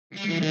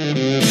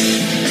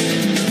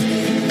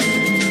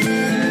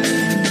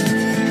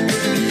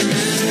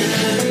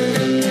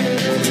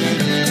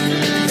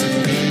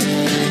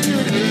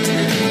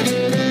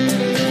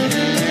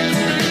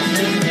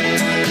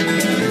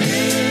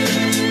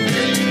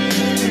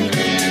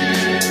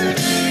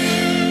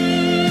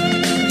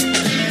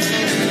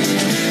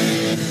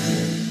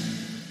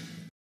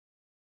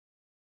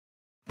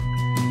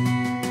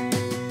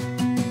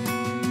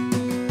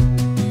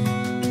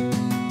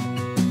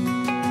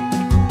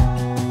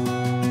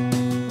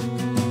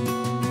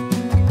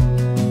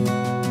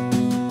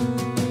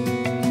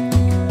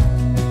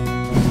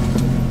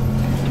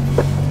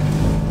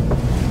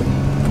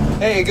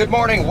Hey, good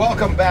morning.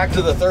 Welcome back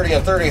to the 30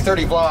 and 30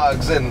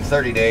 vlogs in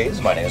 30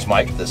 days. My name is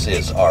Mike. This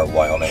is Our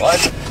Wyoming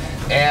Life.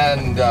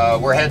 And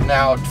we're heading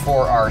out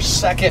for our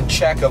second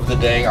check of the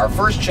day. Our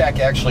first check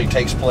actually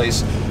takes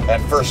place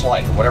at first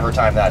light, whatever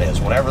time that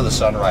is, whenever the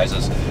sun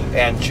rises.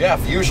 And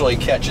Jeff usually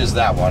catches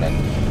that one.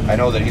 And I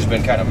know that he's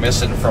been kind of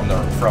missing from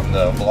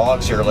the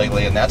vlogs here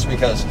lately, and that's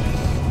because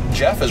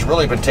Jeff has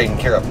really been taking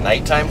care of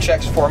nighttime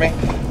checks for me.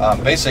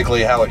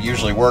 Basically, how it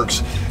usually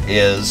works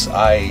is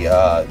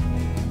I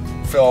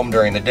film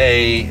during the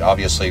day,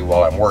 obviously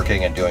while I'm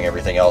working and doing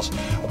everything else.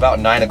 About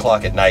 9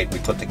 o'clock at night, we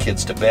put the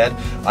kids to bed.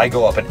 I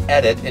go up and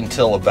edit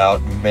until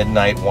about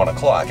midnight, 1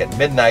 o'clock. At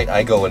midnight,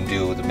 I go and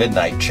do the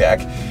midnight check,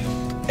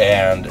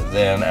 and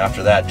then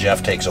after that,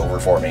 Jeff takes over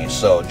for me.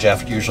 So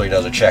Jeff usually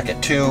does a check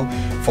at 2,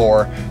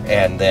 4,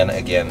 and then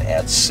again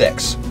at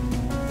 6.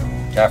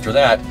 After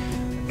that,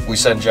 we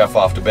send Jeff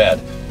off to bed,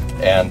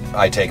 and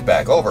I take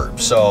back over.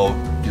 So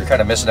you're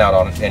kind of missing out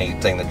on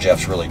anything that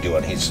Jeff's really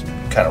doing. He's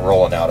kind of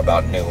rolling out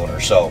about noon or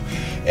so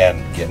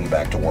and getting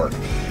back to work.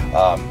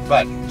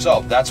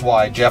 So that's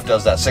why Jeff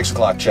does that 6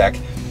 o'clock check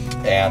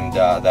and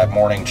that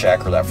morning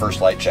check, or that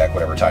first light check,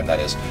 whatever time that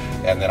is.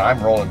 And then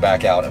I'm rolling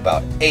back out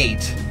about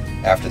 8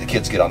 after the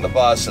kids get on the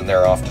bus and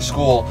they're off to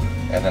school,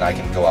 and then I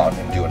can go out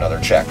and do another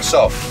check.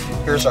 So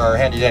here's our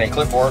handy dandy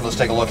clipboard. Let's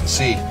take a look and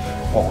see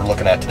what we're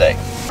looking at today.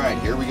 All right,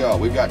 here we go.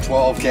 We've got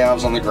 12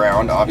 calves on the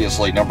ground.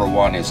 Obviously, number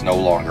 1 is no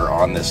longer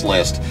on this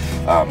list,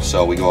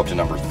 so we go up to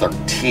number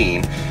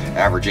 13.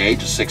 Average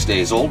age is 6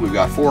 days old. We've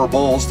got 4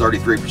 bulls,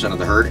 33% of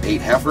the herd,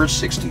 8 heifers,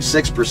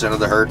 66%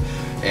 of the herd,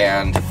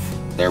 and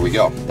there we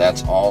go.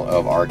 That's all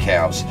of our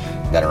calves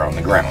that are on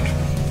the ground.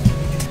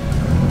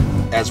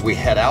 As we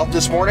head out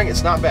this morning,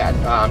 it's not bad.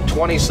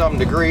 20-some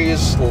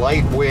degrees,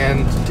 light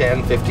wind,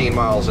 10, 15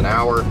 miles an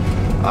hour.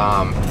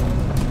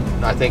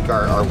 I think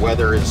our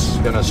weather is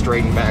going to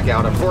straighten back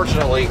out.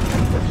 Unfortunately,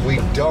 we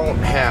don't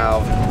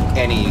have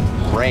any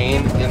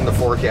rain in the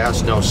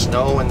forecast, no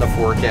snow in the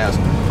forecast,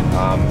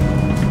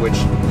 which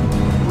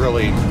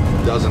really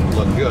doesn't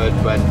look good,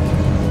 but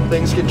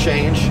things can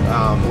change.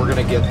 We're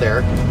going to get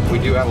there. We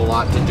do have a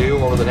lot to do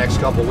over the next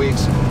couple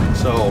weeks,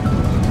 so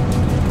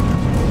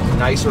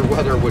nicer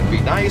weather would be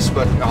nice,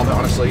 but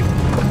honestly,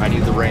 I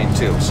need the rain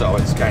too, so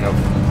it's kind of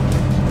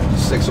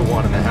 6 of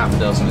one and a half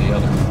dozen of the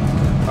other.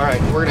 All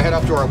right, we're gonna head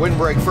up to our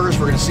windbreak first.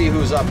 We're gonna see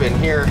who's up in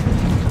here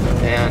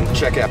and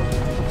check out.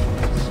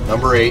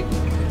 Number 8,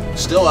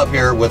 still up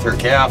here with her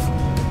calf.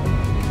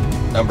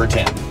 Number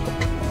 10.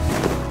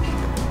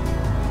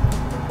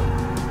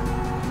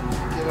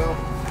 Hello.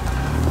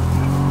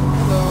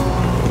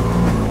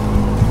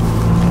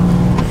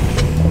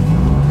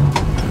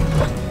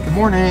 Good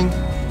morning.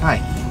 Hi.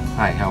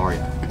 Hi, how are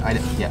you?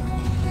 Yeah.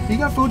 You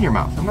got food in your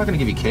mouth. I'm not gonna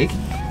give you cake.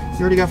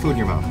 You already got food in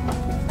your mouth.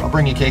 I'll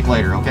bring you cake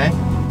later, okay?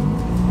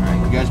 Alright,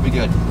 you guys be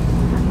good.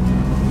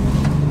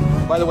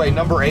 By the way,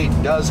 number 8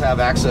 does have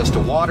access to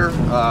water.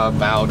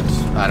 About,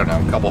 I don't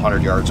know, a couple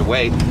hundred yards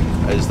away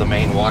is the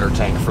main water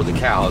tank for the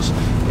cows.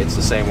 It's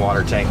the same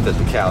water tank that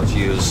the cows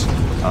use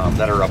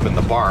that are up in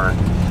the barn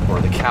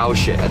or the cow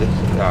shed.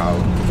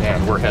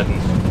 And we're heading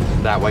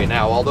that way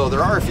now, although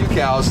there are a few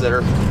cows that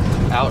are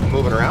out and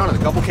moving around, and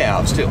a couple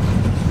calves too.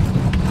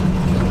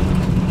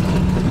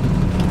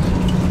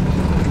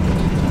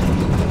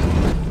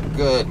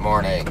 Good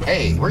morning.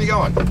 Hey, where are you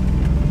going?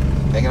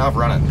 Taking off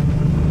running.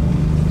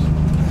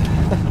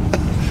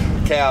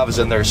 Calves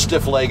and their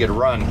stiff-legged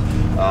run.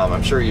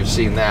 I'm sure you've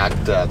seen that.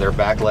 Their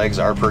back legs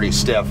are pretty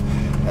stiff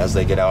as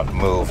they get out and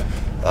move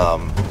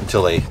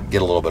until they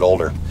get a little bit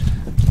older.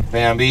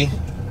 Bambi,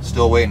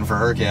 still waiting for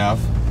her calf.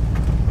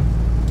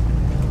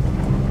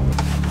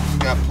 We've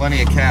got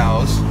plenty of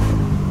cows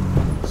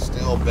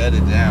still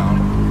bedded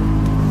down.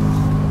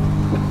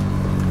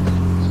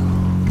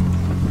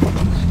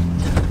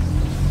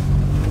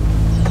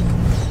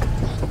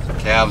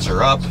 Calves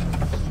are up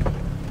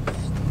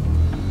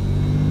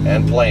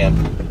and playing.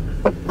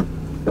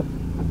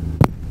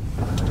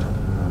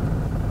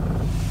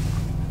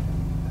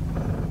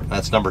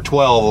 That's number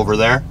 12 over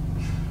there.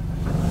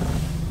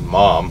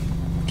 Mom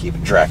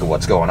keeping track of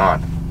what's going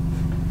on.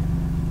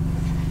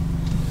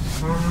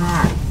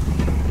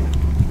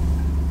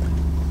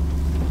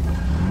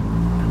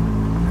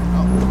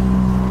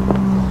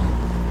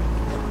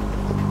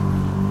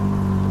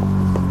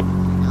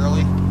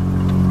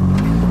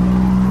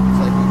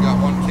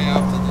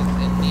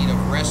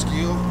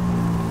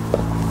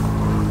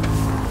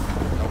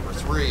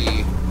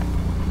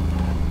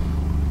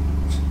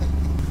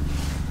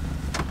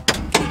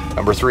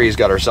 Number 3's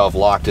got herself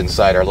locked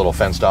inside our little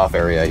fenced off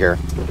area here.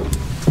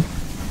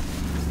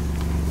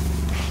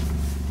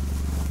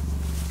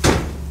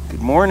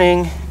 Good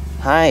morning.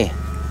 Hi.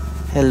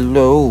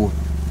 Hello.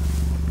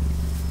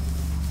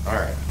 All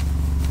right.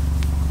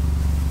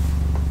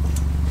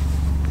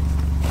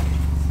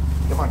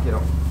 Come on,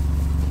 kiddo.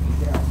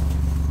 Yeah.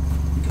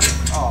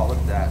 Oh, look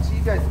at that. See,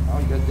 you guys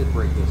did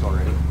break this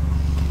already.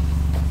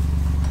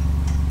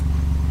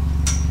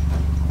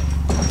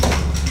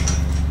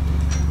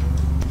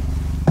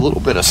 A little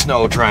bit of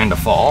snow trying to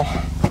fall.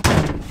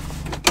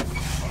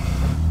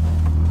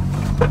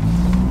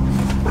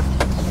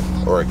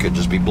 Or it could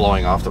just be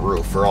blowing off the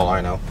roof, for all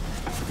I know.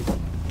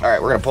 All right,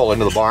 we're gonna pull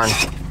into the barn,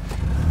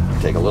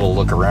 take a little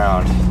look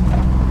around,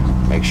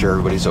 make sure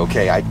everybody's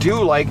okay. I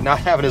do like not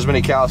having as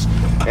many cows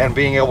and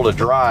being able to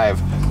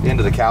drive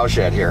into the cow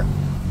shed here.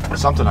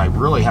 Something I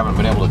really haven't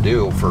been able to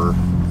do for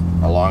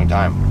a long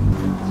time.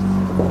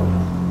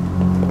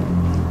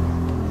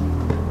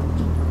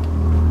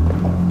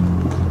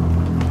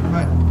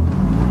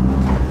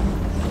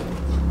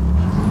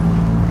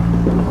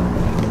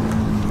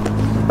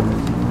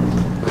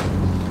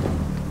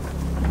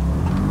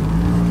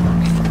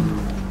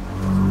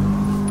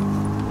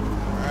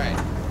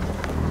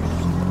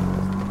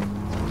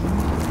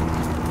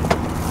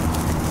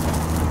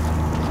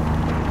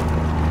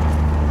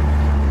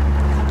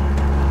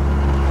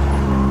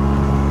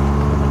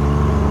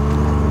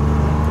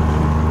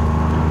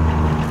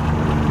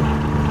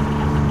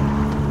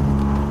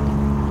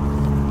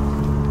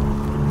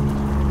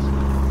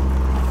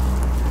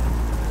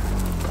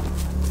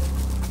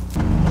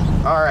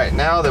 All right,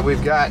 now that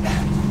we've got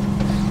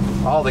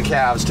all the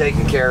calves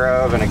taken care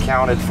of and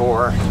accounted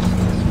for,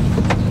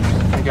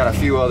 we got a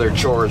few other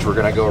chores we're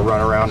gonna go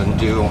run around and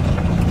do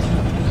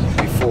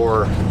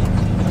before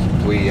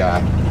we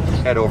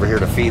head over here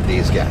to feed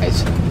these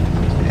guys.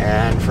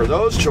 And for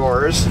those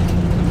chores,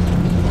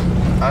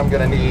 I'm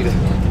gonna need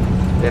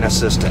an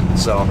assistant.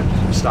 So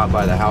stop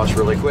by the house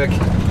really quick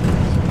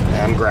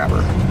and grab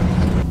her.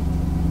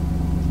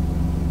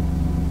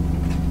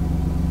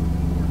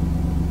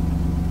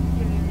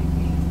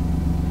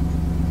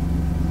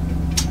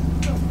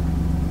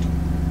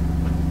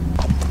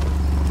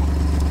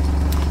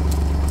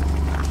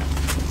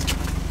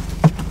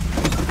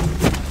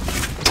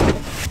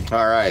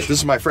 All right, this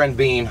is my friend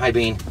Bean. Hi,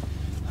 Bean.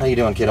 How you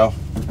doing, kiddo?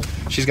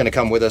 She's gonna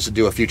come with us and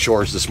do a few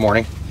chores this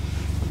morning.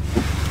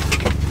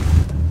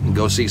 And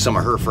go see some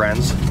of her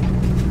friends.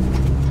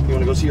 You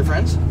wanna go see your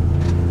friends?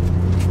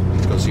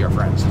 Let's go see our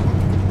friends.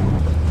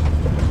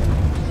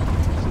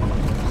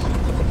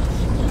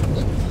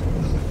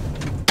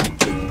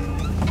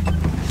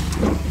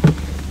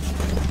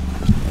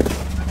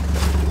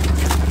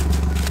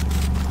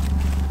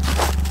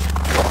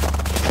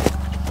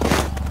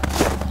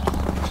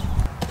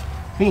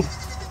 Bean,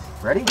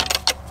 ready? Okay.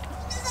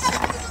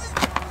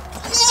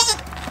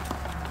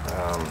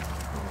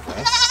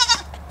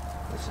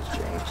 This is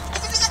James.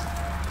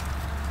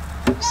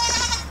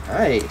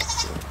 Hi.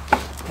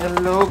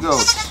 Hello,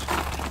 goats.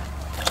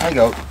 Hi,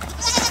 goat.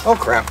 Oh,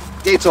 crap.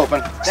 Gate's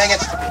open. Dang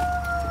it.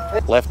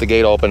 Left the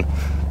gate open.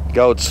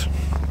 Goats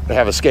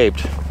have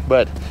escaped,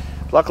 but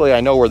luckily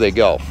I know where they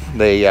go.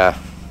 They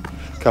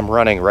come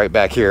running right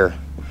back here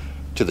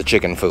to the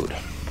chicken food.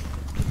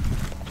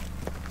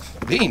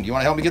 Bean, do you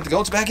want to help me get the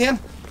goats back in?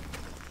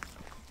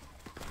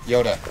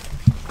 Yoda.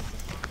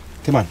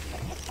 Come on.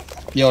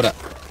 Yoda.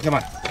 Come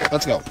on.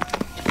 Let's go.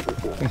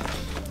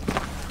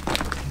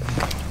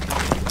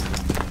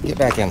 Get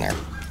back in there.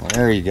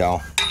 There you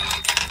go.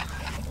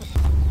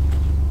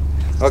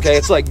 Okay,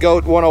 it's like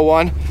goat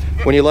 101.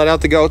 When you let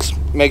out the goats,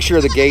 make sure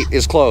the gate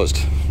is closed.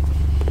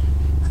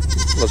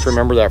 Let's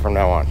remember that from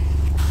now on.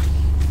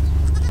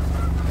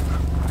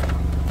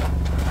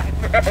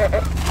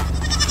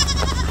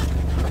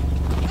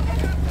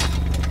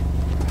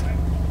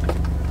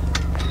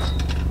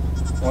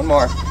 One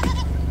more.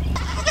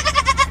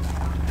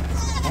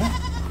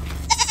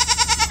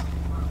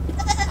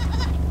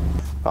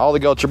 All the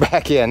goats are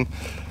back in.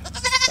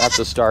 That's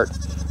a start.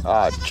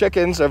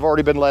 Chickens have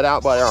already been let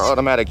out by our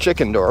automatic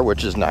chicken door,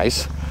 which is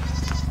nice.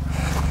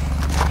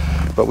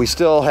 But we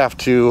still have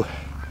to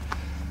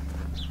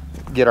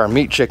get our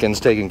meat chickens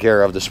taken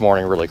care of this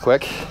morning really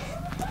quick.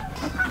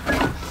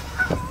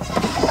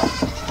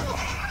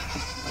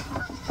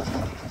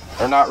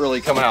 They're not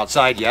really coming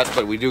outside yet,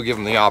 but we do give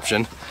them the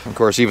option. Of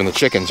course, even the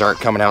chickens aren't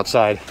coming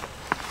outside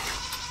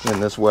in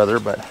this weather,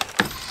 but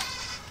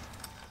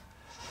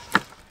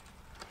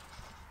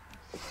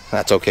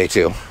that's okay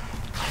too.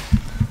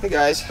 Hey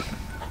guys,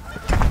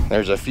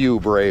 there's a few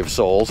brave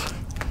souls.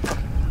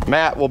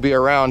 Matt will be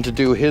around to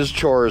do his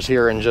chores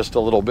here in just a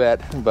little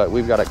bit, but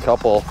we've got a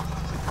couple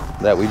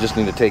that we just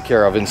need to take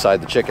care of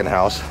inside the chicken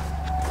house.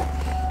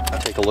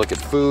 Take a look at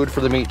food for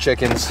the meat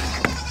chickens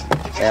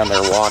and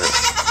their water.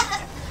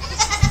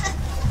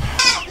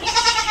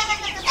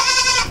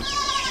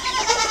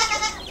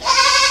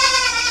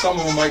 Some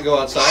of them might go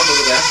outside, look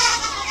at that.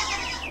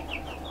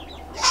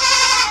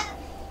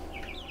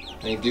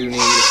 They do need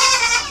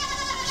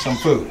some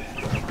food.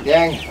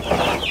 Gang.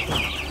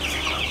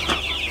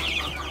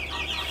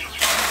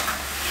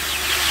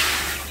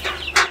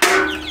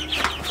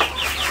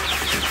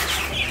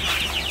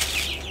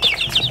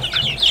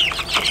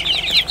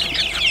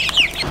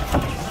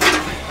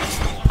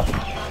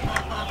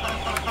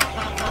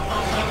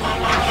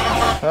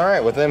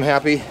 Alright, with them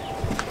happy,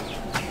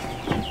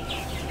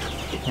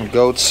 and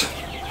goats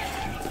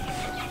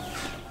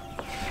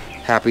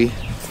happy,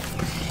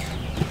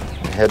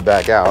 head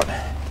back out.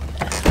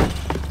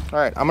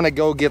 Alright, I'm gonna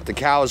go get the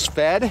cows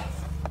fed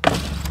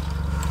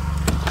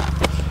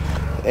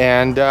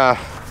and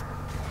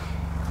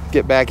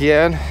get back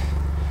in.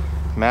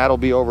 Matt will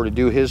be over to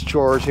do his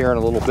chores here in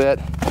a little bit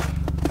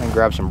and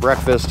grab some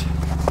breakfast,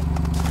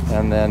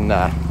 and then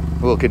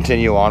we'll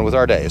continue on with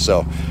our day,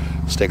 so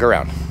stick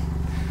around.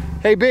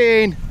 Hey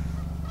Bean,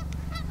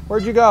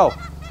 where'd you go?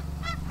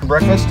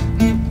 Breakfast?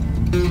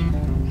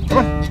 Come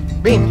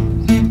on,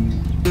 Bean.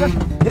 Come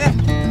on, get in.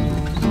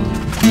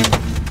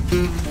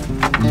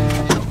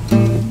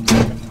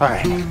 All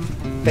right.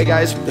 Hey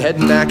guys,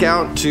 heading back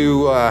out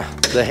to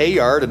the hay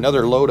yard.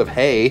 Another load of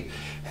hay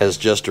has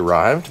just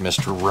arrived.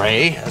 Mr.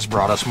 Ray has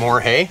brought us more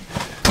hay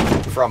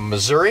from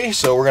Missouri,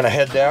 so we're gonna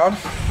head down.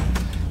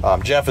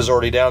 Jeff is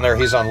already down there,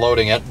 he's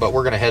unloading it, but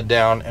we're gonna head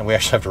down and we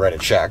actually have to write a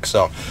check,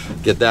 so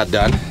get that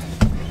done.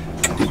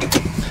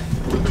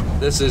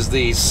 This is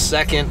the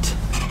second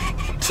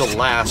to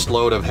last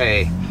load of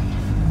hay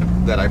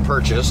that I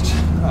purchased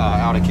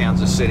out of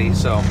Kansas City.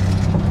 So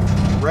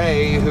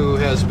Ray, who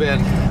has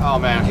been, oh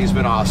man, he's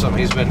been awesome.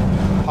 He's been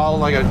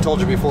hauling, like I told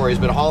you before, he's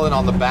been hauling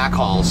on the back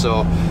haul.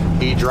 So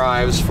he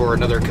drives for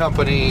another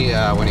company.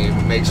 When he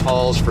makes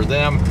hauls for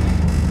them,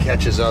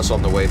 catches us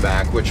on the way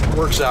back, which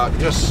works out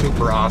just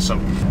super awesome.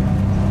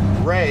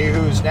 Ray,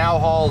 who's now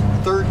hauled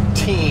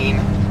 13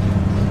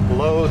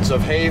 loads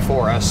of hay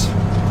for us,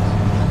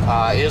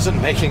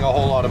 isn't making a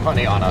whole lot of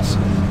money on us.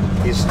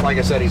 He's, like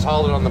I said, he's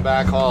hauled it on the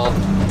back haul.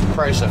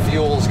 Price of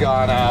fuel's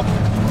gone up.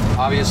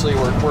 Obviously,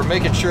 we're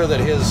making sure that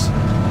his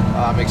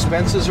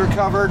expenses are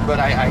covered, but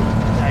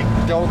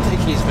I don't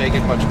think he's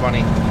making much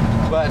money.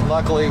 But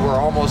luckily, we're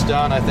almost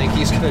done. I think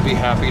he's going to be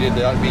happy to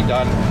be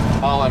done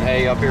hauling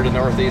hay up here to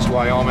Northeast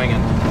Wyoming,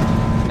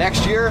 and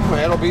next year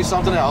it'll be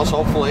something else.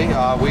 Hopefully,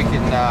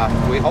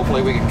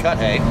 hopefully we can cut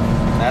hay.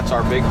 That's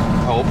our big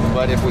hope.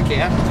 But if we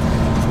can't,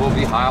 we'll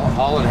be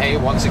hauling hay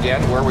once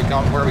again. Where we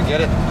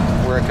get it,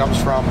 where it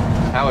comes from,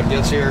 how it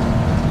gets here,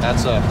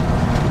 that's a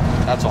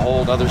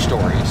whole other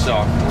story.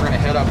 So we're gonna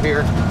head up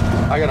here.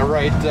 I gotta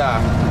write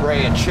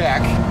Ray a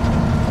check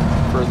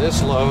for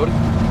this load,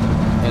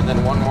 and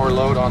then one more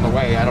load on the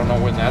way. I don't know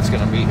when that's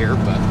gonna be here,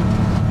 but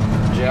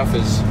Jeff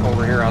is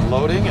over here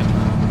unloading, and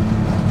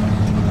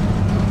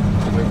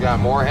we've got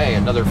more hay.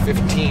 Another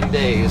 15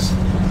 days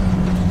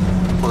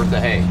worth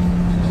of hay.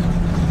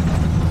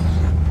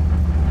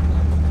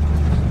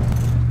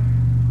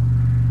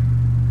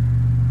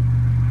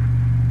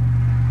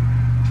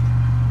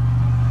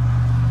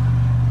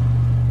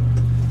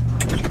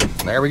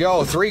 There we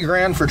go, $3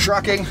 grand for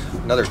trucking,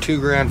 another $2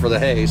 grand for the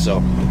hay, so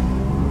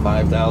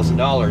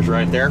 $5,000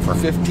 right there for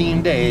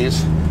 15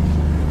 days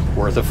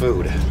worth of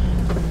food.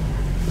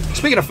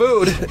 Speaking of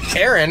food,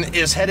 Erin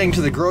is heading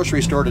to the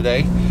grocery store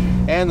today,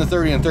 and the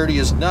 30 and 30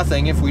 is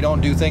nothing if we don't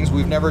do things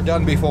we've never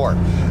done before.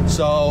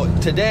 So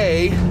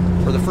today,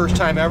 for the first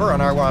time ever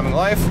on Our Wyoming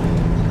Life,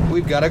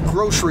 we've got a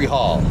grocery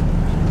haul,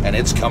 and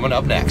it's coming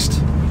up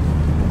next.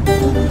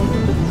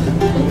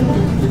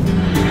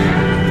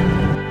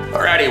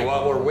 Alrighty,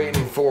 while we're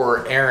waiting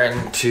for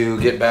Erin to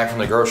get back from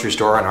the grocery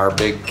store on our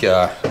big,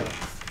 I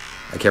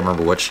can't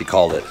remember what she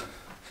called it.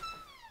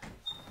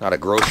 Not a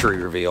grocery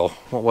reveal.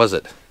 What was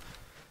it?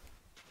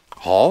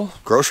 Haul?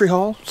 Grocery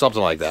haul?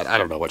 Something like that. I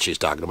don't know what she's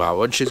talking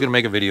about. She's going to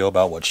make a video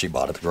about what she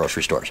bought at the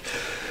grocery stores.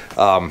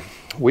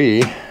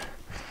 We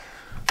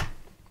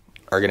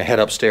are going to head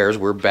upstairs.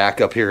 We're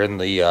back up here in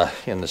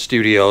the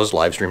studios,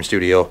 Livestream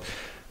studio,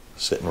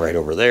 sitting right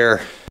over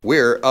there.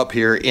 We're up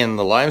here in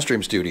the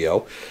Livestream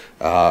studio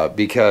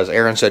because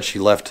Erin said she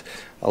left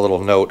a little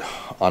note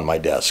on my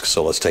desk.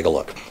 So let's take a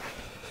look.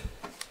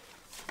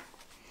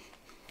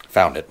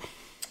 Found it.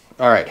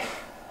 All right.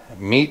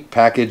 Meat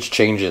package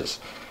changes.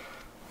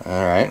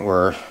 All right.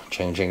 We're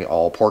changing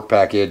all pork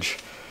package,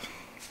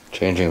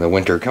 changing the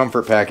winter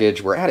comfort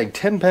package. We're adding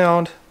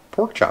 10-pound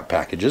pork chop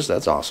packages.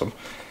 That's awesome.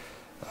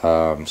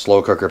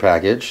 Slow cooker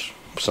package,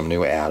 some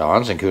new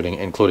add-ons,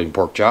 including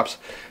pork chops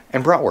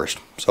and bratwurst.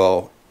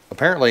 So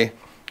apparently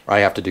I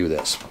have to do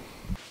this.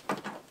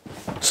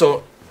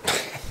 So,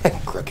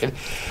 crooked.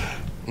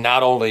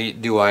 Not only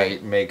do I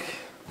make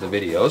the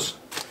videos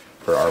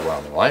for Our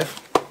Wyoming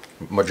Life,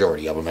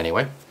 majority of them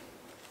anyway,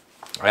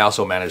 I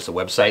also manage the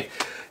website.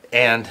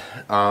 And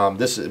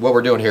this is what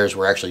we're doing here is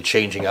we're actually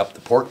changing up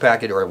the pork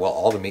package, or well,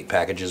 all the meat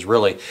packages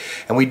really,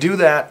 and we do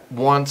that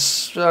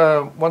once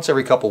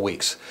every couple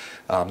weeks.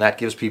 That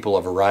gives people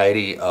a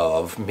variety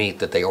of meat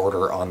that they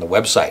order on the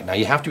website. Now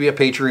you have to be a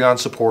Patreon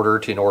supporter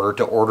in order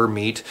to order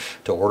meat,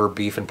 to order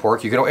beef and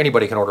pork.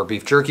 Anybody can order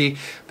beef jerky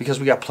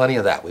because we got plenty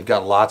of that. We've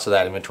got lots of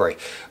that inventory.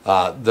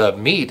 The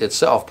meat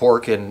itself,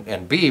 pork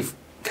and beef,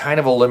 kind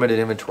of a limited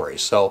inventory.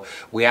 So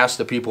we ask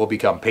that people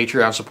become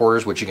Patreon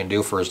supporters, which you can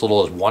do for as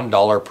little as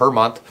 $1 per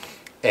month.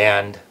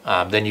 And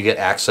then you get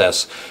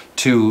access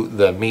to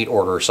the meat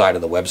order side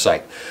of the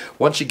website.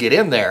 Once you get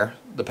in there,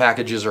 the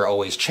packages are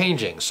always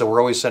changing. So we're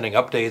always sending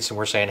updates and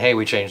we're saying, hey,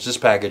 we changed this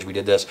package, we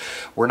did this.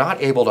 We're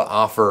not able to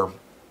offer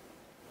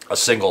a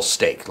single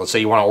steak. Let's say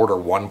you want to order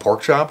one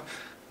pork chop.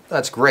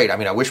 That's great. I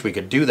mean, I wish we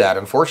could do that.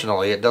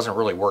 Unfortunately, it doesn't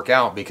really work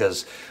out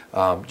because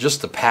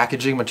just the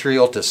packaging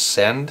material to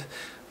send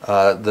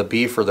the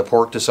beef or the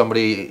pork to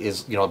somebody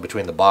is, you know,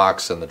 between the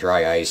box and the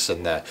dry ice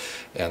and the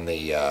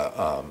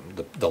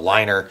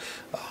liner.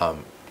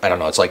 I don't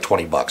know. It's like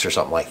 $20 or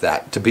something like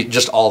that to be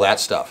just all that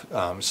stuff.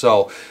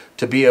 So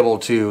to be able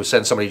to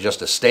send somebody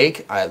just a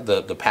steak,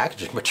 the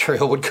packaging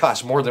material would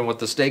cost more than what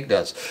the steak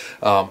does.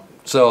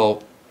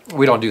 So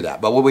we don't do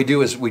that. But what we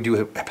do is we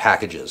do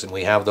packages, and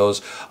we have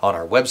those on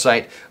our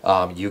website.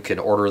 You can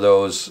order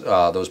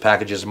those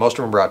packages. Most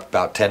of them are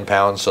about 10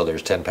 pounds. So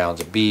there's 10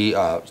 pounds of beef,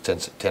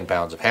 10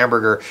 pounds of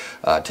hamburger,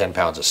 10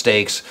 pounds of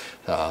steaks,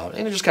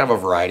 and just kind of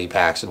a variety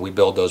packs. And we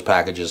build those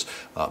packages,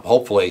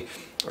 hopefully,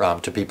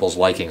 to people's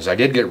likings. I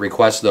did get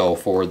requests though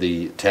for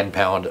the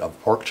 10-pound of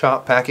pork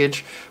chop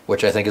package,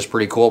 which I think is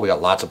pretty cool. We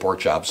got lots of pork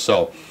chops,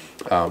 so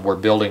we're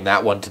building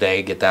that one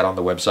today. Get that on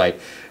the website,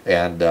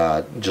 and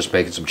just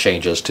making some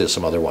changes to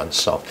some other ones.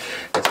 So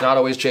it's not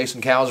always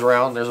chasing cows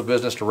around. There's a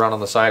business to run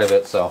on the side of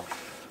it. So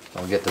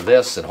I'll get to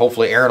this, and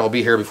hopefully Erin will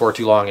be here before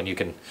too long, and you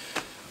can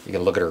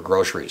look at her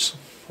groceries.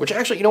 Which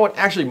actually, you know what,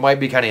 actually might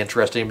be kind of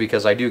interesting,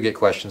 because I do get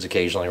questions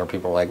occasionally where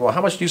people are like, well,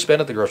 how much do you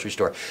spend at the grocery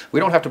store? We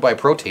don't have to buy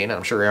protein, and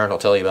I'm sure Erin will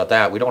tell you about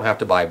that. We don't have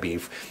to buy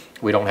beef.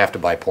 We don't have to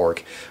buy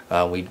pork.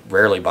 We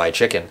rarely buy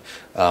chicken.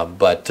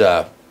 But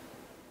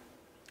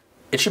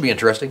it should be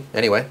interesting.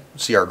 Anyway,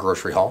 see our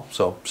grocery haul,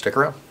 so stick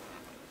around.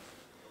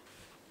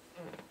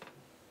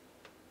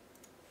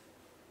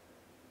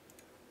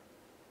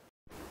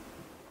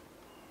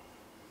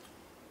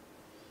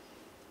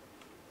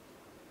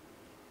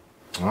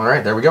 All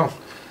right, there we go.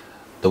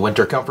 The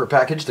winter comfort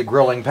package, the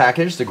grilling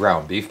package, the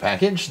ground beef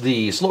package,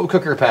 the slow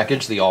cooker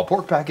package, the all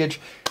pork package,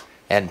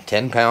 and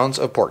 10 pounds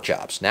of pork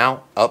chops.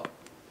 Now up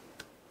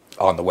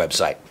on the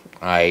website.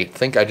 I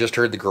think I just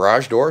heard the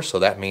garage door, so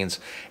that means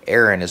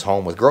Erin is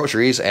home with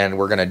groceries, and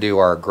we're going to do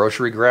our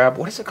grocery grab.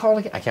 What is it called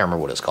again? I can't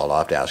remember what it's called. I'll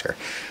have to ask her.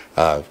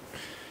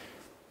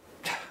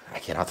 I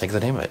cannot think of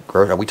the name of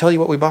it. We tell you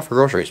what we bought for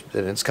groceries.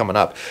 It's coming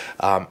up.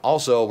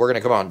 Also, we're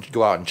going to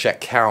go out and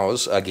check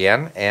cows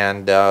again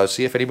and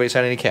see if anybody's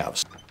had any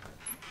calves.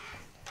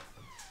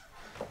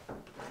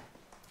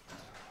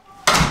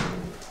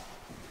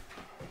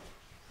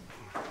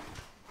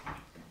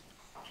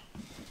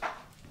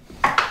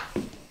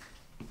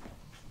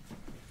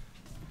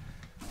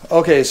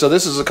 Okay, so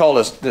this is called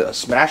a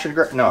smash and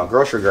grab. No,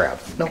 grocery grab.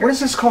 No, what is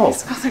this called?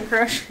 It's called a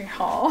grocery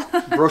haul.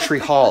 Grocery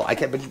haul. I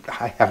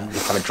have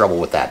having trouble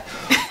with that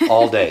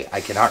all day.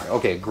 I cannot.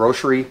 Okay,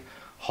 grocery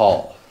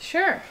haul.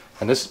 Sure.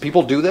 And this,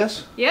 people do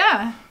this?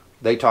 Yeah.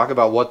 They talk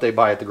about what they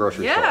buy at the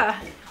grocery store. Yeah.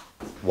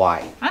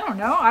 Why? I don't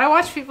know. I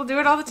watch people do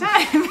it all the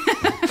time.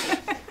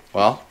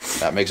 Well,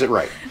 that makes it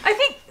right. I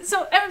think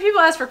so. I mean, people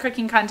ask for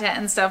cooking content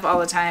and stuff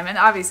all the time, and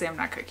obviously I'm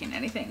not cooking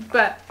anything,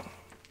 but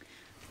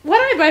what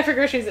I buy for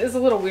groceries is a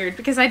little weird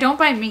because I don't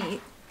buy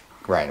meat.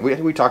 Right.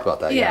 We talked about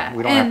that. Yeah.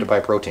 We don't have to buy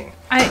protein.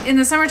 In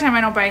the summertime,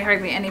 I don't buy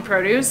hardly any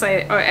produce.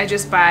 I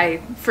just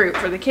buy fruit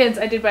for the kids.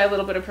 I did buy a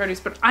little bit of produce,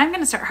 but I'm going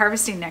to start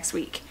harvesting next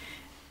week.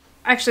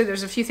 Actually,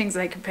 there's a few things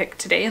that I can pick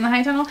today in the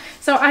high tunnel.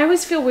 So I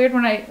always feel weird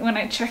when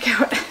I check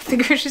out the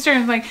grocery store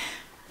and I'm like,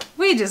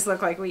 we just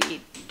look like we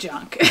eat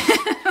junk.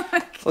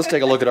 Let's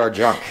take a look at our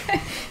junk.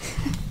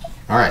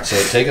 All right.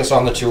 So take us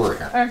on the tour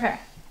here. Okay.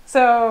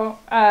 So,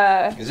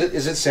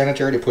 is it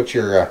sanitary to put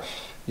your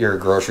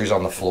groceries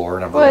on the floor?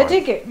 Well, it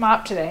did get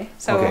mopped today.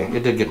 So okay,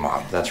 it did get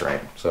mopped. That's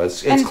right. So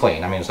it's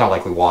clean. I mean, it's not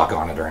like we walk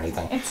on it or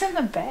anything. It's in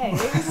the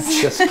bags.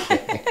 Just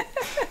kidding.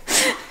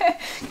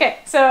 Okay,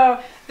 so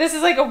this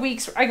is like a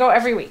week's. I go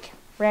every week,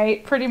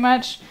 right? Pretty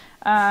much.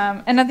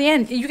 And at the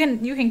end, you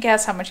can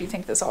guess how much you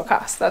think this all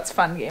costs. That's a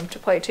fun game to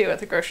play too at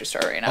the grocery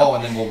store right now. Oh,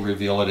 and then we'll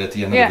reveal it at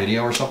the end of the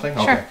video or something.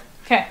 Sure. Okay.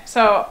 Okay,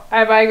 so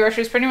I buy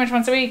groceries pretty much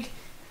once a week.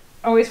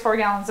 Always 4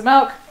 gallons of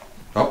milk.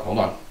 Oh, hold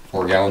on.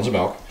 4 gallons of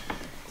milk.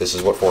 This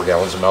is what 4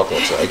 gallons of milk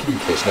looks like, in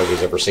case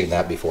nobody's ever seen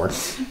that before.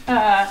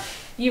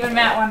 You and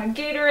Matt wanted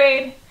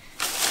Gatorade.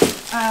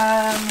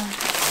 I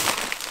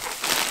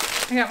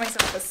got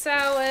myself a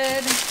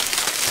salad.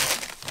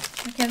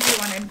 Mackenzie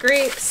wanted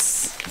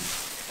grapes.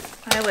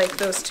 I like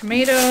those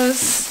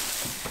tomatoes.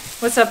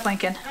 What's up,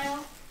 Lincoln? I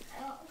don't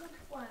look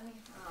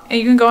funny.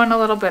 You can go in a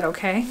little bit,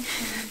 okay?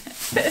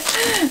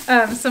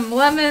 Some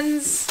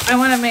lemons. I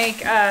want to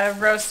make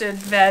roasted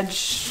veg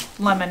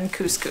lemon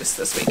couscous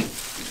this week.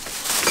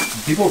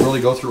 People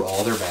really go through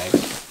all their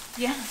bags?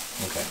 Yeah.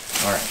 Okay.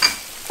 All right.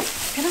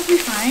 It'll be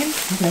fine.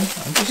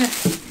 Okay.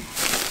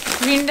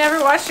 Have you never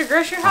watched a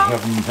grocery haul? I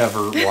have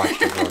never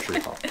watched a grocery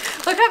haul.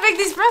 Look how big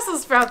these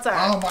Brussels sprouts are.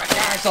 Oh my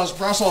gosh, those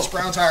Brussels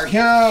sprouts are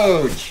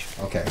huge.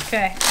 Okay.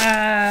 Okay.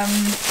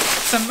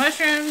 Some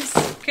mushrooms,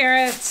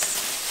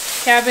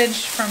 carrots,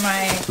 cabbage for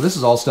my... So this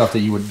is all stuff that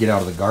you would get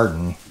out of the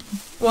garden.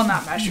 Well,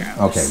 not mushrooms.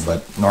 Okay,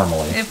 but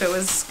normally. If it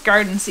was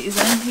garden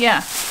season,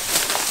 yeah.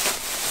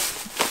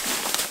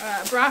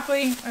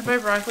 Broccoli. I buy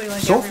broccoli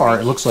like So every far,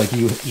 week. it looks like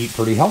you eat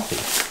pretty healthy.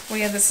 Well,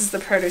 yeah, this is the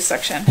produce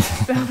section.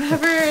 Bell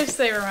peppers,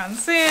 they were on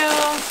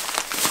sale.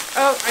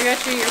 Oh, I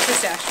got you your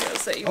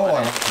pistachios that you Oh, I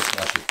wanted. want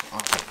pistachio.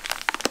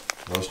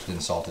 Awesome. Roasted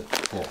and salted.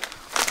 Cool.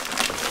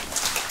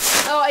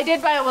 Oh, I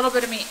did buy a little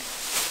bit of meat.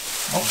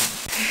 Oh.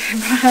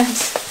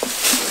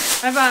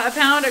 I bought a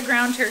pound of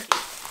ground turkey.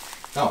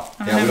 Oh,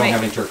 I'm yeah, we gonna don't make-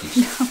 have any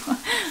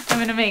turkeys. I'm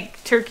gonna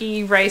make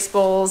turkey rice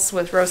bowls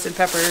with roasted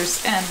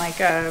peppers and like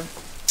a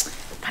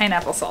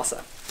pineapple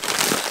salsa.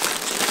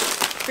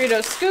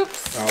 Frito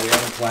scoops. Oh, we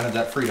haven't planted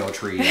that Frito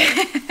tree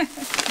yet.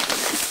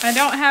 I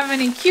don't have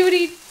any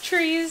cutie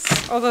trees,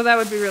 although that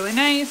would be really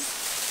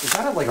nice. Is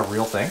that like a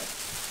real thing?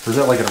 Or is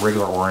that like a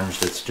regular orange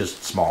that's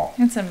just small?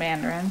 It's a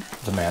mandarin.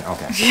 It's a man,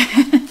 okay.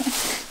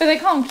 But they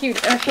call them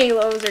cute, or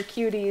halos, or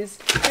cuties.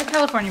 They're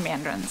California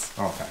mandarins.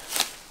 Okay.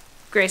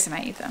 Grace and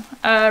I eat them.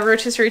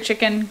 Rotisserie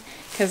chicken,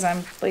 because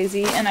I'm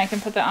lazy, and I can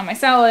put that on my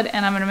salad,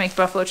 and I'm going to make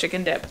buffalo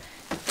chicken dip.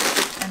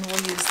 And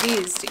we'll use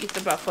these to eat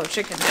the buffalo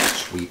chicken dip.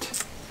 Sweet.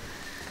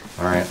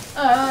 All right.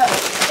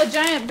 A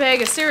giant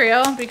bag of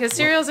cereal, because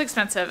cereal's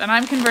expensive, and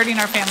I'm converting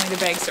our family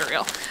to bag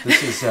cereal.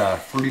 This is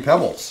Fruity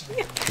Pebbles.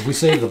 If we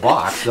save the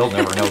box, they'll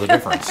never know the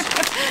difference.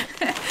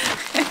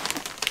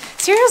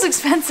 Cereal's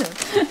expensive.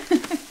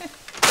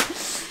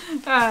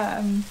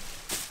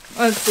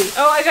 Let's see.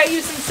 Oh, I got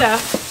you some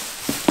stuff.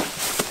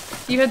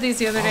 You had these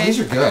the other day. These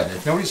are good.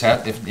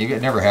 If you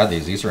never had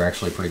these are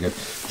actually pretty good.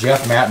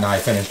 Jeff, Matt, and I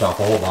finished off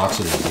a whole box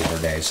of these the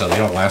other day, so they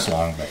don't last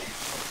long, but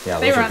yeah,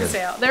 They those were are on good.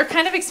 sale. They're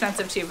kind of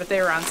expensive too, but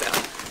they were on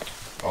sale.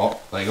 Oh,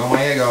 Lego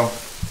my ego.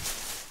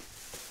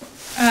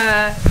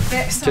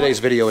 So Today's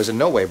video is in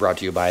no way brought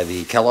to you by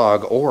the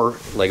Kellogg or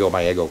Lego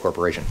My Ego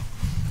Corporation.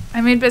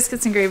 I made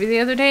biscuits and gravy the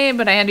other day,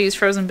 but I had to use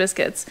frozen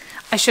biscuits.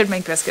 I should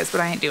make biscuits, but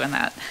I ain't doing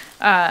that.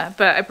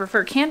 But I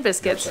prefer canned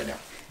biscuits. Upside down.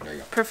 There you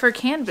go. Prefer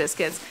canned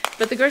biscuits,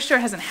 but the grocery store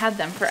hasn't had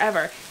them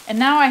forever. And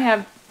now I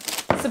have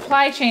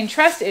supply chain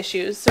trust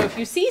issues. So if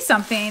you see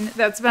something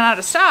that's been out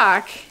of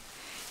stock,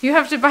 you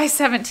have to buy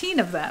 17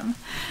 of them.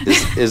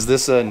 Is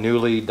this a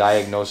newly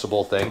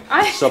diagnosable thing?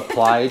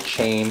 Supply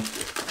chain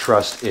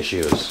trust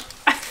issues.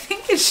 I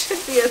think it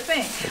should be a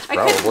thing. It's I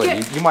couldn't probably.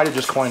 get, You might have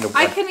just coined a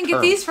I couldn't get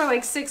term. these for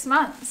like 6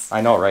 months.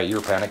 I know, right? You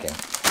were panicking.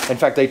 In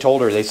fact, they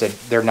told her, they said,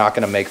 they're not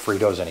going to make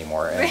Fritos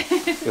anymore. And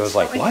it was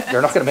like, what?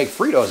 They're not going to make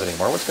Fritos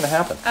anymore? What's going to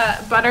happen?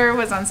 Butter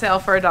was on sale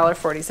for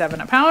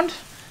 $1.47 a pound.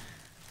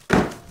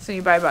 So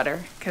you buy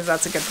butter, because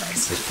that's a good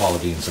price. Because Paula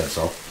Dean said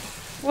so.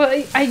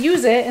 Well, I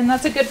use it, and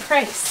that's a good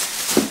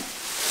price.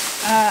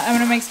 I'm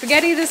going to make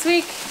spaghetti this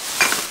week,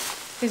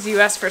 because you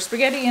asked for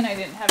spaghetti, and I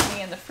didn't have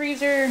any in the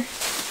freezer.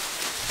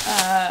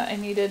 I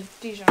needed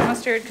Dijon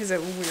mustard, because we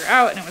were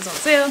out, and it was on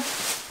sale.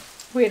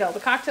 We ate all the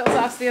cocktail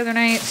sauce the other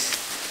night.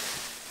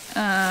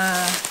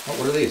 Oh,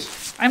 what are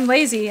these? I'm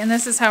lazy, and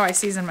this is how I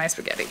season my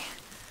spaghetti.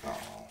 Oh.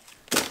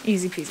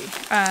 Easy peasy.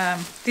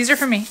 These are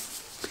for me.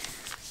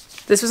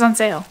 This was on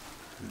sale.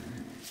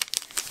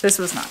 This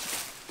was not.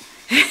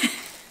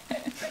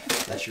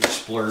 That's your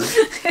splurge.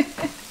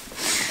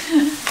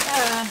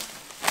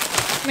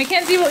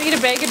 Mackenzie will eat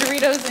a bag of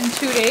Doritos in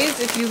 2 days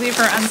if you leave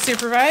her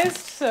unsupervised.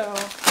 So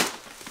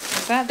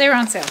that they were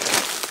on sale.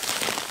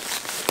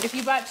 If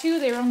you bought 2,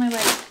 they were only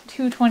like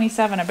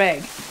 $2.27 a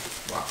bag,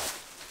 Wow.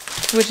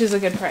 which is a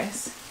good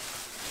price.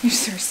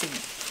 Here's the receipt.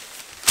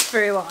 It's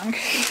very long.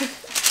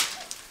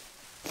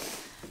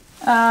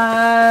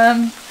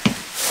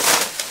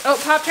 Oh,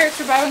 Pop-Tarts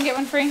for buy one get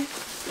one free.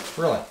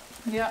 Really?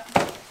 Yeah.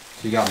 So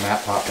you got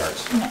Matt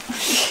Pop-Tarts.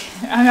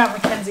 I got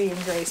Mackenzie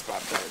and Grace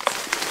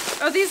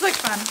Pop-Tarts. Oh, these look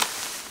fun.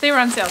 They were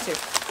on sale too.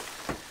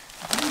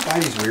 Buy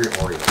these weird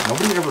Oreos.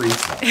 Nobody ever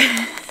eats them.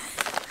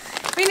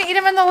 We can eat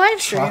them in the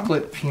live stream.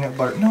 Chocolate peanut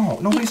butter. No,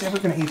 nobody's ever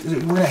going to eat. We're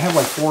going to have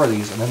like 4 of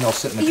these, and then they'll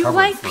sit in the You cupboard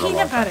like for a long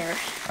peanut time. butter.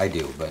 I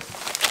do, but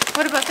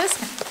What about this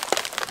one?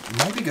 it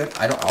might be good.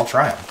 I'll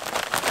try them.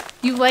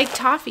 You like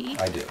toffee.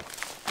 I do.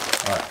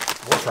 All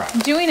right, we'll try I'm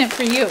them. doing it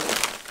for you.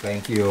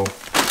 Thank you.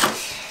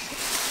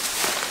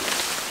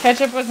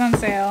 Ketchup was on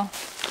sale.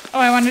 Oh,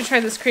 I wanted to try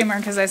this creamer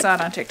because I saw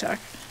it on TikTok.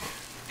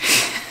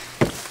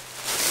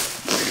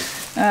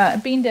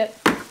 Bean dip.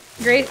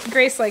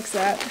 Grace likes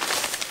that.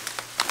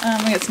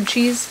 We got some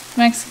cheese,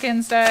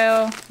 Mexican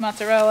style,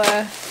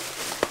 mozzarella,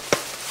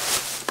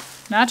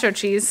 nacho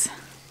cheese.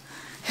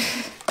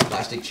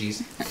 Plastic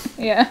cheese.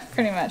 Yeah,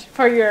 pretty much.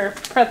 For your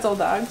pretzel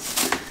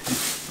dogs.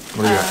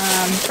 What do you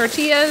got?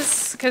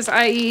 Tortillas, because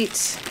I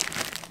eat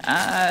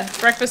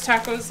breakfast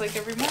tacos like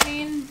every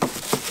morning.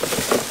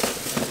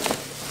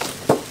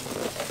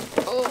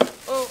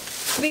 Oh,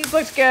 these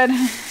looked good.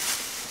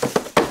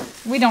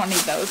 We don't need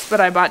those, but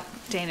I bought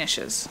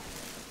Danishes.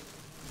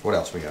 What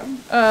else we got? We're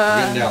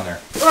getting down there.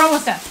 We're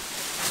almost done.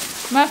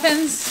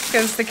 Muffins,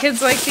 because the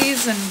kids like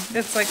these, and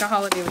it's like a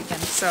holiday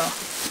weekend, so.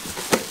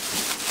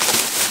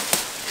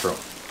 True.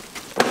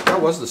 How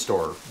was the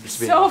store? Just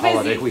being So a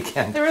holiday busy.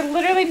 weekend. There were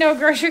literally no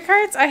grocery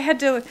carts. I had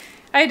to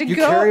You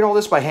go. carried all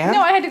this by hand?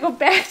 No, I had to go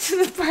back to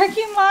the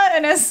parking lot,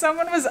 and as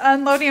someone was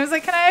unloading, I was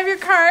like, "Can I have your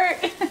cart?"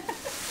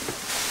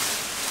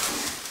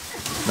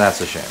 That's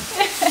a shame.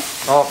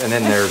 Oh, and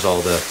then there's all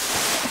the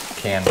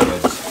canned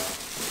goods.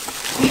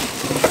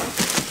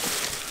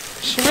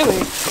 She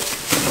really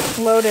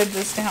loaded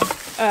this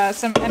down.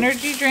 Some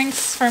energy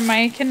drinks for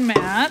Mike and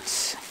Matt.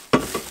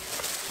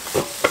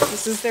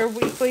 This is their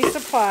weekly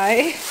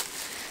supply.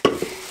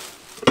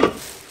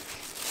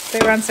 They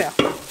were on sale.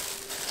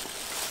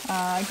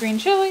 Green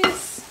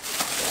chilies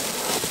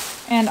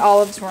and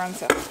olives were on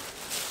sale.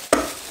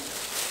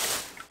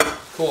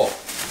 Cool.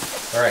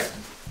 All right.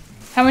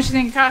 How much do you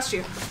think it cost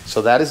you?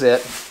 So that is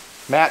it.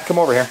 Matt, come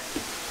over here.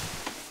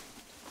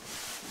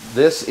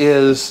 This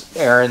is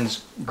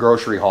Erin's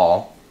grocery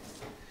haul.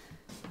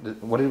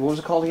 What was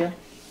it called again?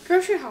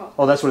 Grocery haul.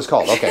 Oh, that's what it's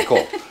called. Okay,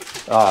 cool.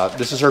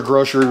 This is her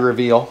grocery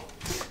reveal.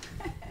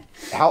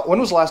 When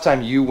was the last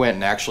time you went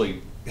and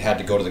actually had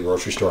to go to the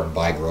grocery store and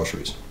buy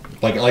groceries?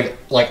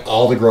 Like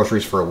all the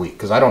groceries for a week?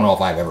 Because I don't know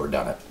if I've ever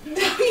done it.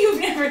 No,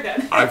 you've never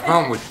done it. I've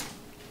gone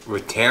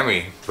with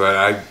Tammy, but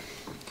I've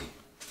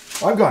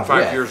gone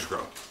 5 years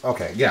ago.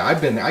 Okay, yeah,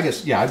 I've been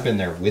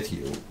there with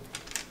you.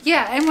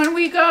 Yeah, and when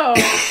we go,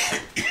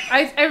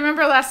 I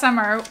remember last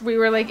summer we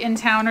were like in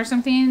town or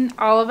something,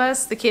 all of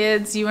us, the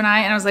kids, you and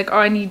I was like, oh,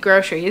 I need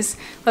groceries.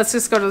 Let's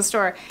just go to the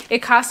store. It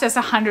cost us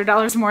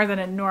 $100 more than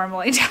it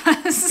normally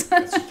does.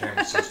 That's what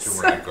Tammy says too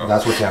when I go.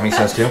 That's what Tammy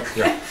says too?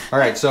 Yeah. All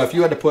right, so if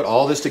you had to put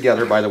all this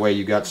together, by the way,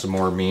 you got some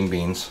more mean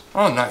beans.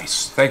 Oh,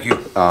 nice. Thank you.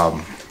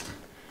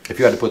 If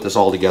you had to put this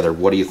all together,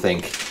 what do you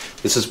think?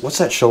 What's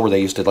that show where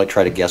they used to like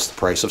try to guess the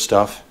price of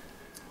stuff?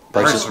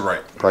 Price is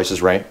Right. Price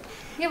is Right.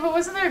 Yeah, but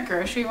wasn't there a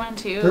grocery one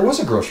too? There was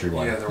a grocery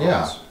one. Yeah, there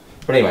was.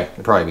 But anyway,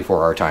 probably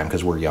before our time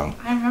because we're young.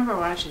 I remember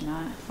watching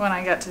that when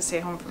I got to stay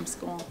home from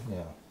school.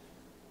 Yeah.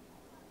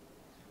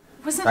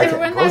 Wasn't there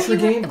one grocery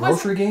that you game?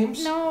 Grocery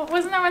games? No,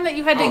 wasn't there one that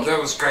you had to? Oh,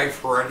 that was Guy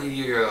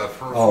Fieri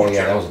from Oh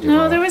yeah, that was a different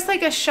No, one. there was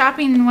like a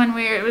shopping one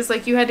where it was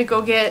like you had to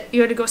go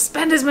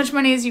spend as much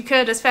money as you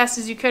could as fast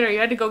as you could, or you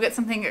had to go get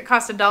something that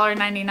cost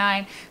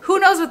 $1.99. Who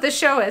knows what this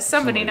show is?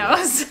 Somebody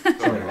knows.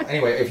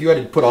 Anyway, if you had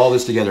to put all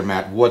this together,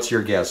 Matt, what's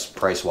your guess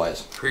price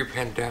wise?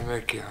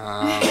 Pre-pandemic,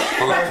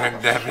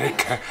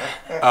 post-pandemic.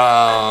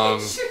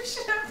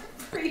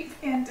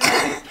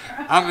 Pre-pandemic.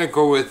 I'm gonna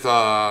go with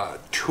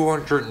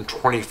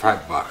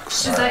 $225.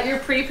 Is that your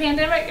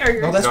pre-pandemic or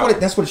your? No, that's No, what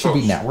it should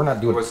be now. We're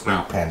not doing what's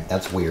now? pre-pen.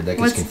 That's weird. That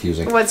gets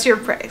confusing. What's your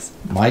price?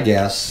 My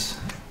guess.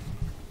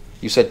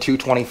 You said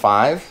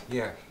 225.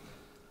 Yeah.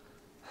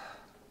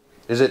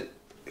 Is it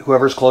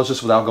whoever's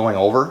closest without going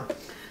over?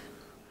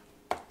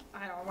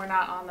 I don't. We're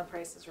not on the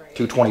prices right.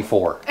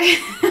 224.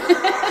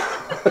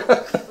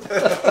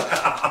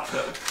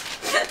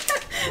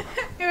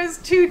 It was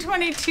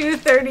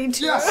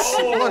 $222.32. Yes!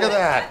 Look at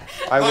that.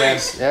 I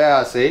Nice. win.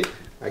 Yeah, see?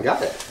 I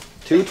got it.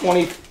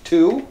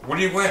 222. What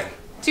do you win?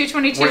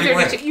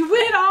 $222.32. You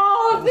win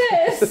all of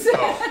this.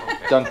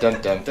 Dun dun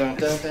dun dun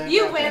dun dun.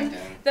 You dun, win dun,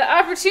 dun. the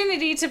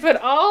opportunity to put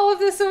all of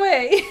this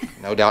away.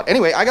 No doubt.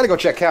 Anyway, I gotta go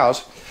check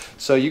cows.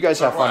 So you guys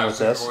have fun with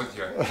this. Go with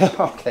you.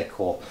 Okay,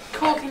 cool.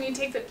 Cole, can you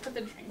put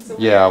the drinks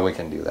away? Yeah, we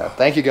can do that.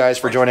 Thank you guys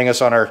for joining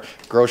us on our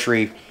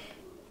grocery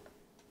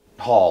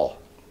haul.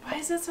 Why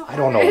is that so hard? I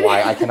don't know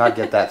why. I cannot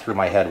get that through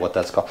my head what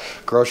that's called.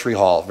 Grocery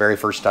haul. Very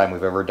first time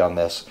we've ever done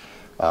this.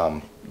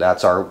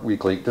 That's our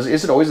weekly.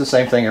 Is it always the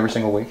same thing every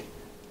single week?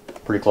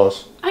 Pretty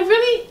close. I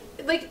really,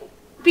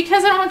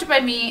 because I don't have to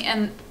buy meat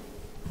and,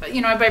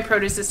 I buy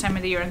produce this time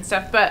of the year and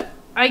stuff, but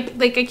I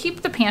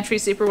keep the pantry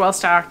super well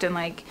stocked and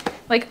I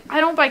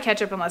don't buy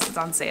ketchup unless it's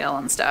on sale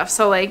and stuff.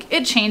 So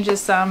it changes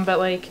some,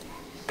 but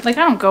I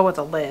don't go with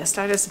a list.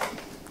 I just,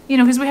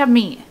 because we have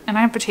meat and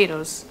I have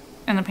potatoes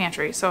in the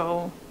pantry,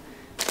 so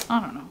I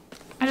don't know.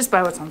 I just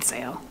buy what's on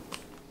sale.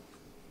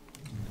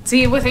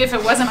 See, if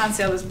it wasn't on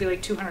sale, this would be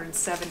like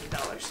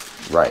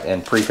 $270. Right,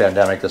 and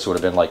pre-pandemic, this would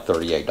have been like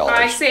 $38.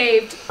 I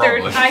saved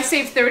Probably.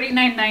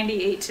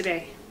 $39.98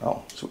 today.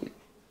 Oh, sweet.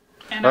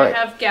 And All I right.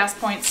 have gas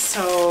points,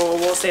 so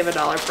we'll save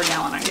 $1 per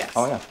gallon on gas.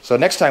 Oh yeah. So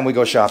next time we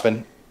go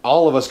shopping,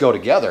 all of us go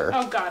together,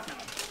 Oh God, no.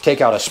 take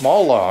out a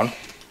small loan,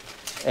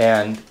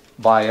 and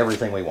buy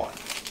everything we want.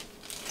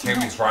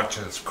 Tammy's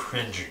watching us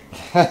cringing.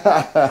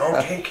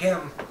 Don't take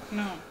him.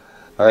 No.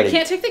 Alrighty. I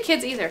can't take the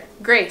kids either.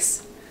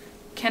 Grace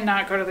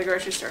cannot go to the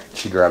grocery store.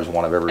 She grabs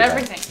one of everything.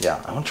 Everything.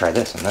 Yeah, I want to try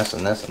this and this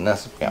and this and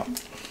this. Yeah.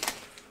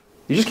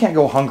 You just can't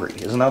go hungry.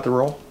 Isn't that the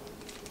rule?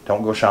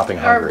 Don't go shopping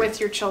hungry. Or with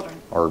your children.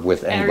 Or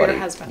with Or your anybody.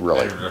 husband.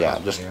 Really. Or your Yeah.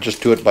 husband,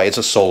 Just do it it's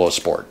a solo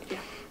sport. Yeah.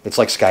 It's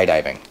like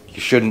skydiving. You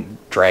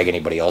shouldn't drag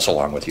anybody else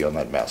along with you in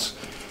that mess.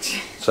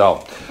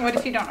 So, What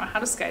if you don't know how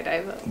to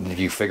skydive?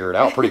 you figure it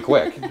out pretty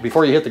quick.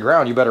 Before you hit the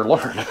ground, you better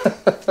learn.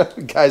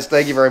 Guys,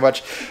 thank you very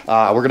much.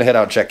 We're going to head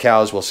out and check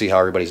cows. We'll see how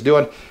everybody's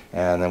doing,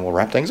 and then we'll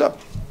wrap things up.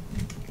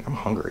 I'm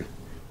hungry.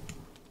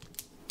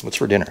 What's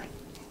for dinner?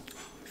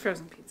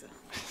 Frozen pizza.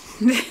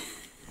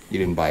 You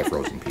didn't buy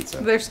frozen pizza.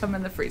 There's some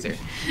in the freezer.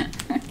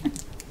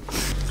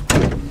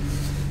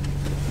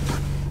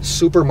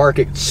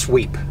 Supermarket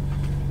Sweep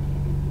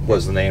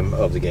was the name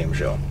of the game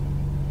show.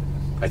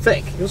 I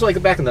think. It was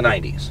like back in the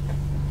 90s.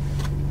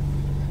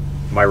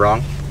 Am I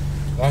wrong?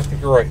 I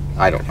think you're right.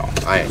 I don't know.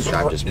 I'm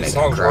just It making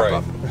sounds crap right.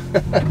 up.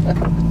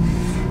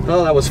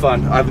 Well, that was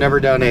fun. I've never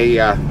done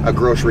a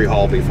grocery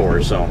haul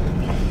before, so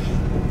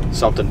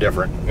something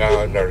different. No,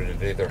 I never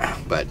did either.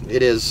 But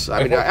it is,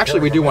 I mean, actually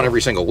we do one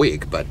every single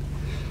week, but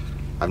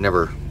I've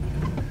never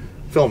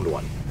filmed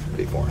one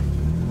before.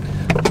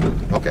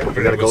 Okay,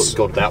 we gotta go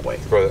that way.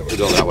 Go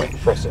that way.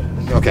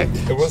 Okay.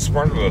 It was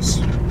smart of us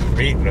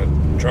meeting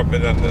and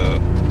jumping on the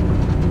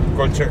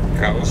go check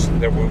cows.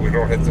 That way we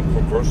don't have to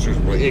put groceries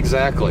away.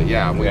 Exactly,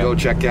 yeah. We go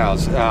check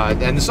cows.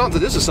 And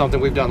this is something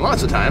we've done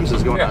lots of times,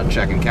 is going out and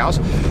checking cows.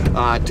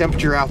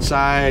 Temperature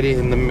outside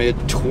in the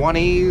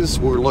mid-20s.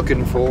 We're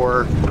looking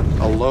for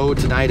a low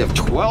tonight of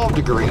 12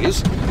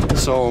 degrees.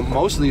 So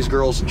most of these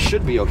girls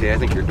should be okay. I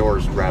think your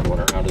door's rattling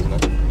around, isn't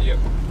it? Yep.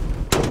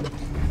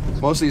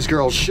 Most of these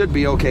girls should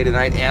be okay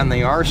tonight, and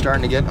they are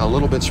starting to get a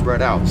little bit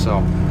spread out.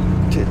 So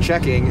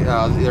checking,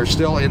 they're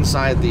still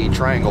inside the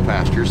triangle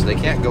pastures. So they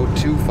can't go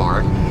too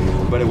far,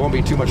 but it won't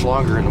be too much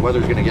longer, and the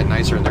weather's going to get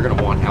nicer, and they're going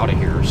to want out of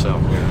here. So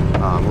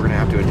we're going to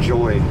have to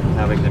enjoy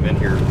having them in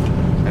here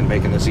and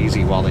making this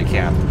easy while they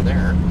can.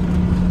 There.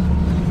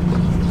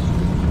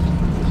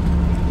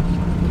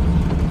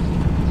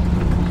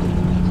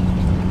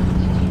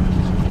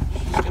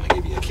 She's going to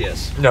give you a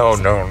kiss. No,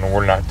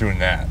 we're not doing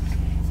that.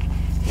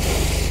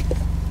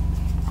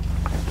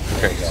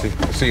 Okay,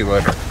 see you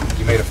later.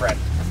 You made a friend.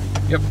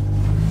 Yep.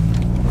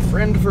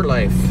 Friend for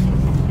life.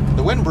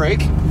 The windbreak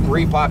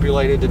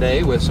repopulated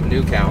today with some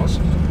new cows.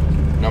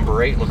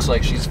 Number 8 looks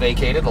like she's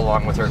vacated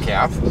along with her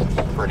calf,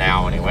 for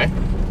now anyway.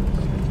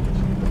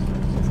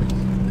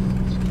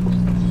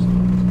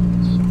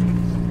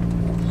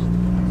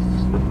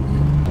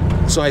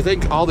 So I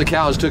think all the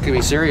cows took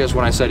me serious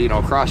when I said, you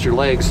know, cross your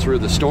legs through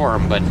the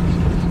storm, but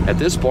at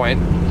this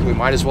point, we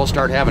might as well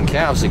start having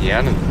calves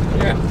again.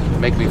 And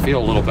make me feel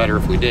a little better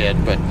if we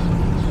did, but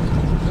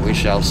we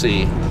shall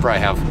see. Probably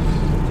have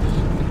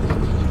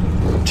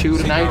 2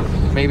 tonight,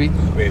 maybe.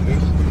 Maybe.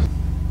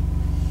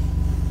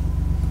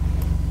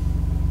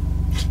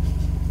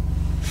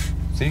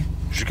 See?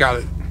 She got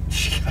it.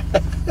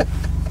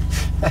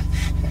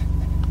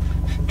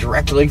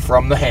 Directly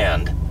from the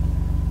hand.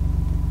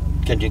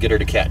 Can you get her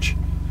to catch?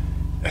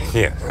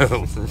 Yeah,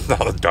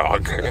 not a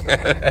dog.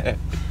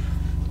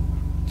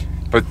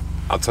 But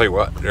I'll tell you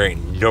what, there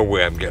ain't no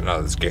way I'm getting out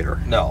of this gator.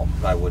 No,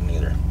 I wouldn't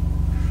either.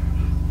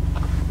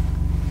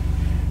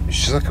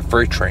 She's like a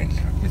freight train.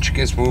 When she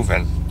gets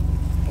moving.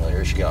 Well,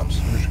 here she comes.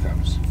 Here she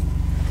comes.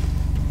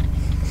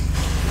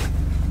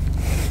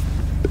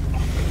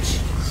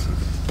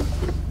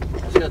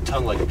 She's got a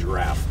tongue like a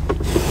giraffe.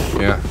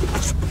 Yeah.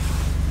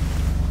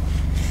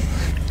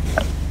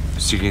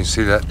 So you can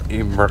see that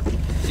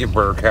you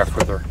burn half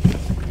with her.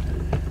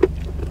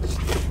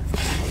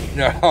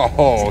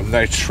 No,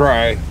 nice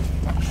try.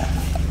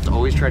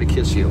 Always try to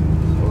kiss you.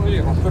 Oh,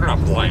 yeah, they're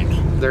not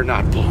blind. They're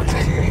not blind.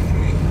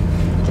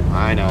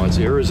 I know, it's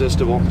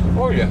irresistible.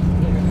 Oh, yeah.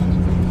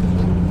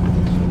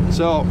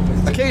 So,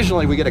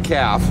 occasionally we get a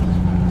calf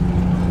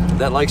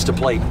that likes to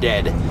play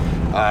dead.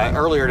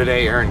 Earlier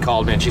today, Erin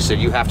called me and she said,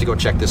 you have to go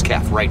check this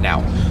calf right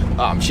now.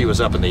 She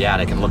was up in the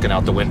attic and looking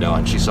out the window,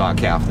 and she saw a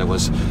calf that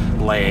was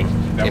laying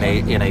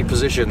in a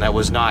position that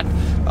was not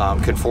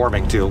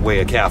conforming to the way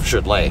a calf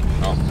should lay.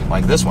 Oh.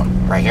 Like this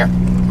one, right here.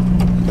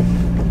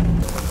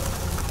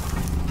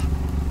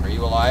 Are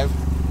you alive?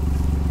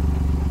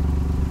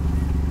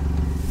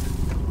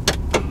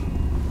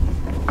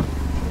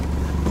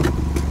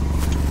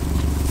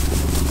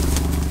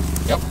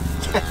 Yep.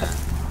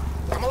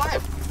 I'm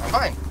alive. I'm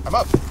fine. I'm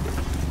up.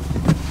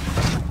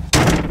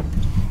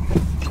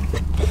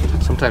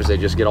 Sometimes they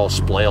just get all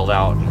splayed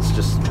out, and it's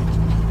just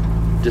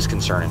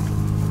disconcerting.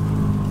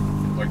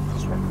 Like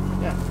this one.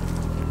 Yeah.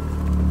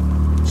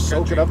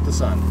 Soak it up the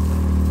sun.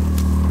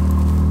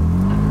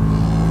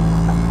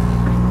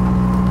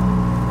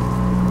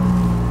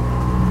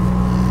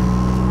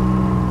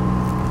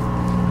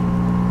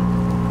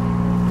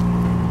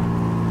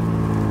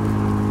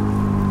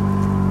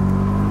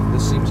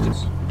 This seems to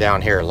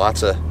down here.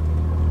 Lots of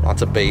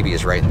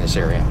babies right in this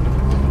area.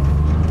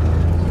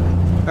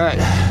 All right,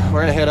 we're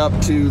gonna head up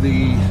to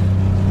the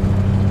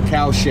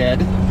cow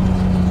shed.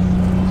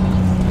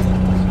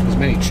 As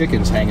many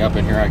chickens hang up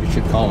in here, I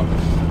should call it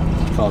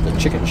the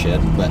chicken shed,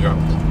 but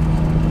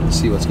let's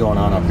see what's going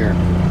on up here.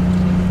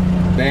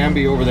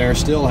 Bambi over there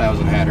still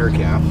hasn't had her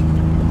calf.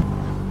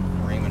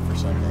 We're aiming for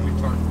Sunday.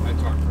 I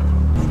talked to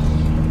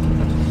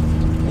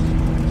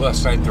her.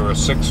 Last night there were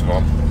 6 of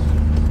them.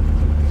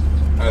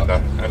 On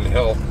the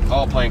hill.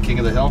 Oh, playing King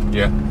of the Hill?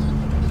 Yeah.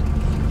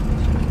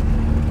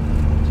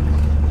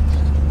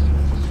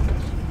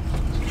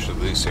 Should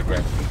at least say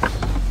back.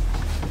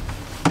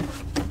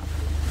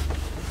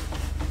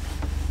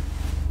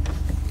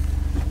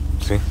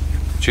 See?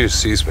 She just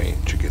sees me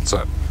and she gets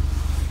up.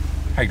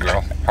 Hey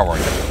girl, how are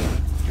you?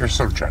 You're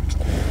so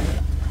gentle.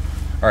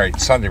 Alright,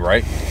 Sunday,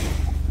 right?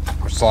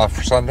 We're still off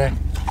for Sunday?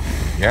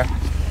 Yeah?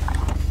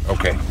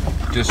 Okay.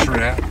 Just for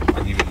that,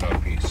 I'll give you another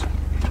piece.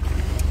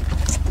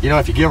 You know,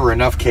 if you give her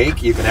enough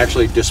cake, you can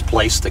actually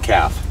displace the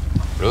calf.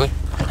 Really?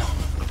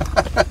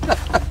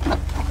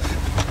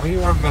 Why do you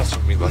want to mess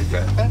with me like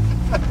that?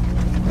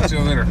 See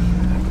you later.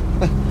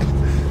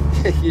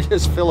 You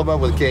just fill them up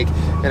with cake,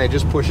 and it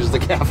just pushes the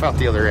calf out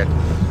the other end.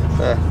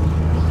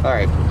 All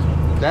right,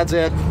 that's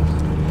it.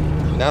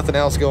 Nothing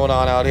else going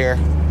on out here.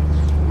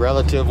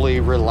 Relatively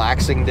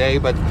relaxing day,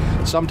 but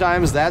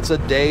sometimes that's a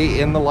day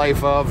in the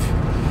life of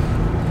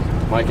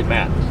Mike and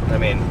Matt. I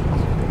mean,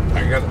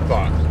 I got a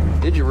thought.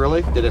 did you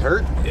really? Did it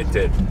hurt? It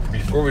did.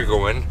 Before we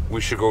go in, we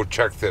should go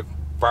check the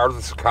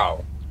farthest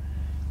cow,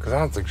 because I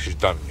don't think she's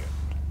done yet.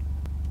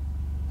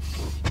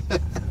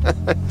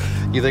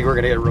 You think we're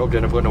gonna get roped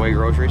into putting away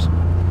groceries?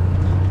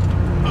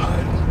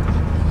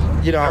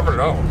 You know, Never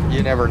know.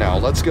 You never know.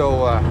 Let's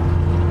go.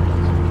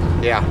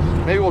 Yeah,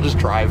 maybe we'll just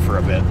drive for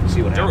a bit.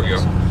 See what There we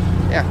happens. go.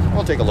 Yeah,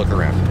 we'll take a look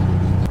around.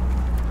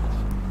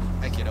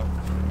 Hey, kiddo. You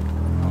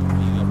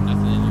got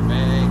nothing in your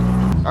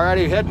bag.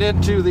 Alrighty, heading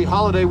into the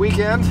holiday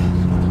weekend.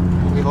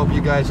 We hope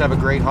you guys have a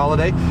great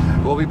holiday.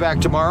 We'll be back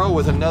tomorrow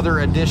with another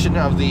edition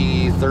of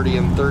the 30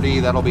 and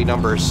 30. That'll be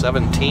number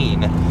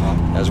 17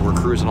 as we're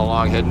cruising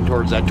along, heading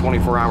towards that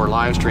 24-hour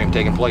live stream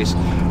taking place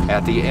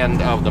at the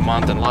end of the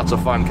month, and lots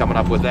of fun coming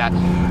up with that.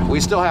 We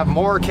still have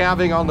more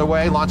calving on the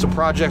way, lots of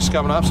projects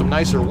coming up, some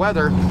nicer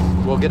weather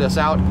will get us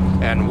out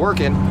and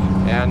working,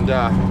 and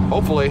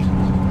hopefully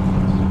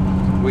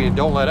we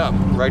don't let up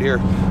right here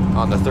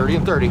on the 30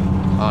 and 30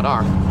 on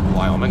our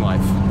Wyoming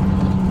Life.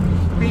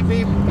 Beep,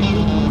 beep.